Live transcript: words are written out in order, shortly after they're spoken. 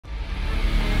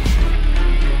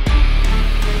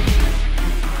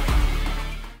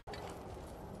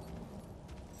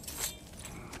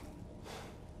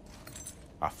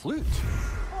flute?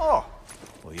 Oh,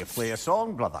 will you play a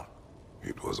song, brother?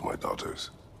 It was my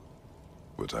daughter's.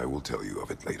 But I will tell you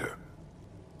of it later.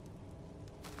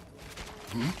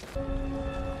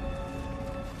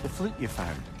 The flute you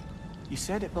found. You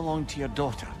said it belonged to your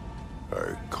daughter.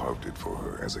 I carved it for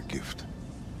her as a gift.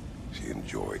 She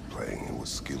enjoyed playing and was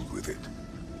skilled with it.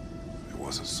 It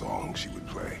was a song she would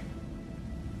play.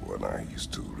 One I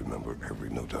used to remember every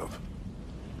note of.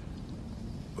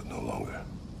 But no longer.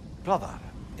 Brother,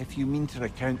 if you mean to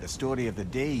recount the story of the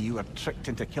day you were tricked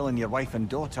into killing your wife and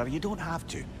daughter, you don't have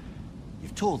to.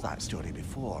 You've told that story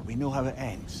before. We know how it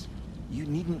ends. You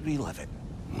needn't relive it.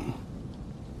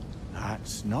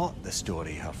 That's not the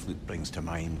story her flute brings to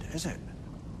mind, is it?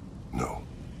 No.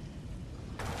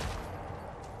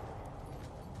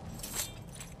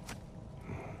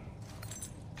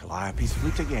 Calliope's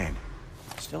flute again.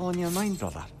 Still on your mind,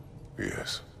 brother?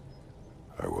 Yes.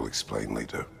 I will explain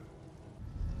later.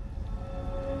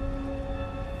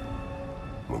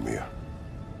 Mimir,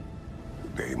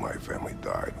 the day my family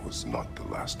died was not the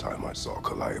last time I saw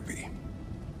Calliope.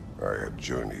 I had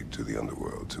journeyed to the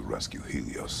underworld to rescue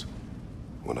Helios.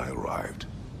 When I arrived,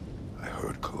 I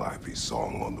heard Calliope's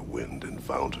song on the wind and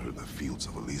found her in the fields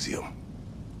of Elysium.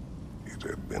 It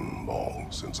had been long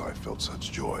since I felt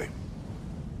such joy.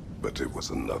 But it was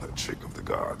another trick of the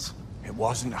gods. It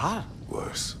wasn't her.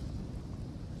 Worse.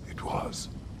 It was.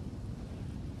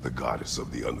 The goddess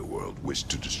of the underworld wished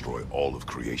to destroy all of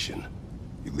creation,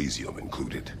 Elysium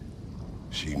included.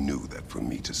 She knew that for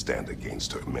me to stand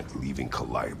against her meant leaving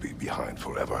Calliope behind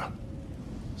forever.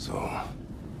 So,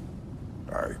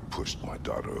 I pushed my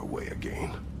daughter away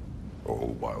again,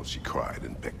 all while she cried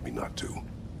and begged me not to.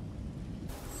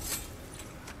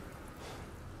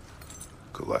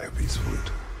 Calliope's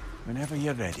flute. Whenever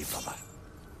you're ready, brother.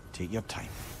 Take your time.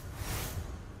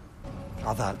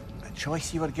 Brother, the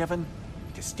choice you were given?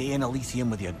 To stay in Elysium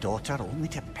with your daughter only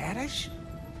to perish?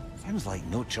 Sounds like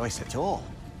no choice at all.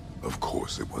 Of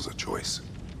course it was a choice.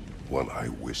 One I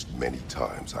wished many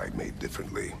times I made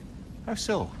differently. How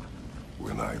so?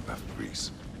 When I left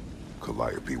Greece,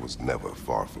 Calliope was never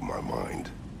far from my mind.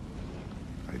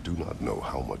 I do not know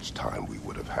how much time we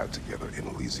would have had together in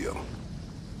Elysium,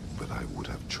 but I would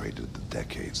have traded the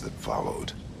decades that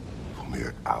followed for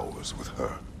mere hours with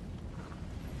her.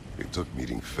 It took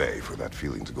meeting Faye for that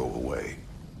feeling to go away,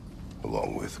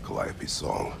 along with Calliope's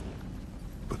song.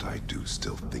 But I do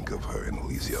still think of her in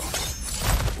Elysium,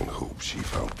 and hope she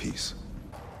found peace.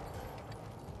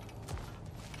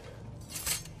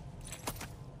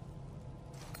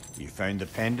 You found the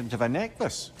pendant of a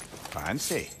necklace.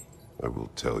 Fancy. I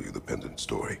will tell you the pendant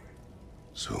story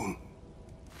soon.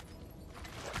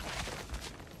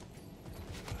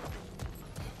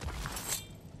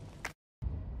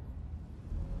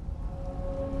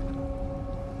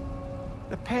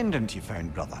 The pendant you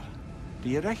found, brother. Do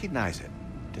you recognize it?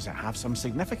 Does it have some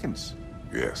significance?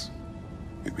 Yes.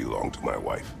 It belonged to my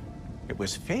wife. It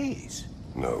was Faye's.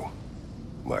 No.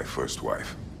 My first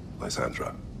wife,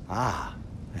 Lysandra. Ah,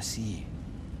 I see.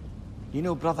 You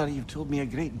know, brother, you've told me a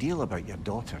great deal about your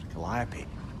daughter, Calliope.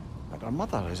 But her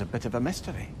mother is a bit of a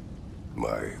mystery.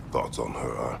 My thoughts on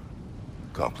her are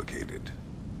complicated.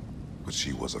 But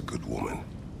she was a good woman,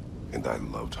 and I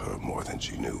loved her more than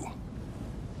she knew.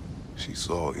 She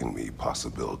saw in me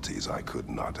possibilities I could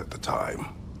not at the time.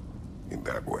 In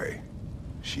that way,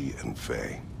 she and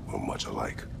Faye were much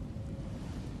alike.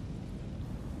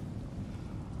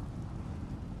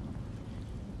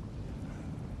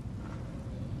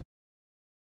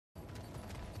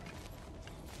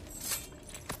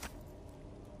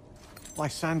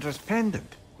 Lysandra's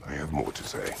pendant. I have more to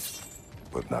say,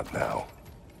 but not now.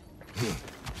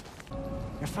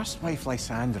 Your first wife,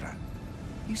 Lysandra.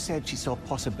 You said she saw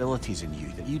possibilities in you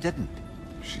that you didn't.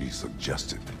 She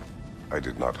suggested I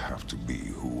did not have to be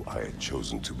who I had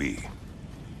chosen to be.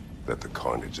 That the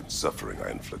carnage and suffering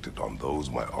I inflicted on those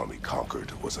my army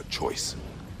conquered was a choice.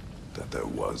 That there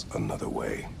was another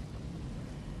way.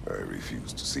 I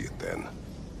refused to see it then,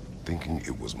 thinking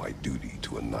it was my duty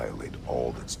to annihilate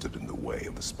all that stood in the way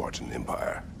of the Spartan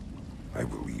Empire. I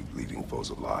believed leaving foes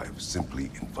alive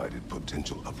simply invited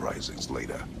potential uprisings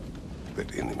later.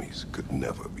 That enemies could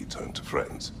never be turned to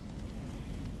friends.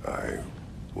 I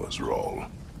was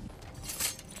wrong.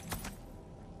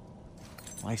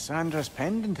 Lysandra's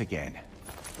pendant again.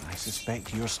 I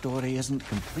suspect your story isn't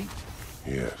complete.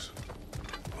 Yes,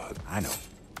 but I know.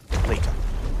 Later.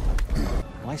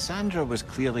 Lysandra was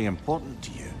clearly important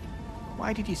to you.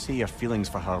 Why did you say your feelings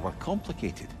for her were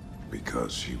complicated?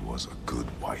 because she was a good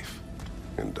wife,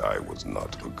 and I was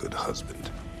not a good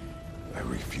husband. I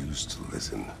refused to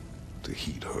listen, to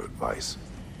heed her advice.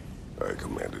 I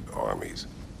commanded armies,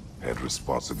 had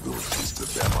responsibilities to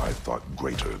them I thought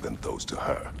greater than those to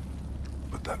her.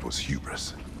 But that was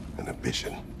hubris and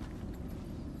ambition.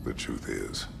 The truth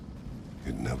is,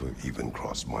 it never even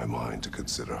crossed my mind to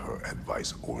consider her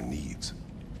advice or needs.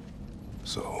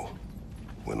 So,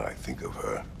 when I think of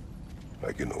her,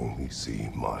 I can only see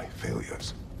my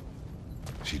failures.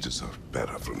 She deserved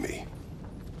better from me.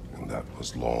 And that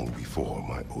was long before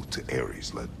my oath to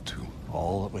Ares led to...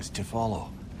 All that was to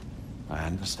follow. I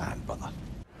understand, brother.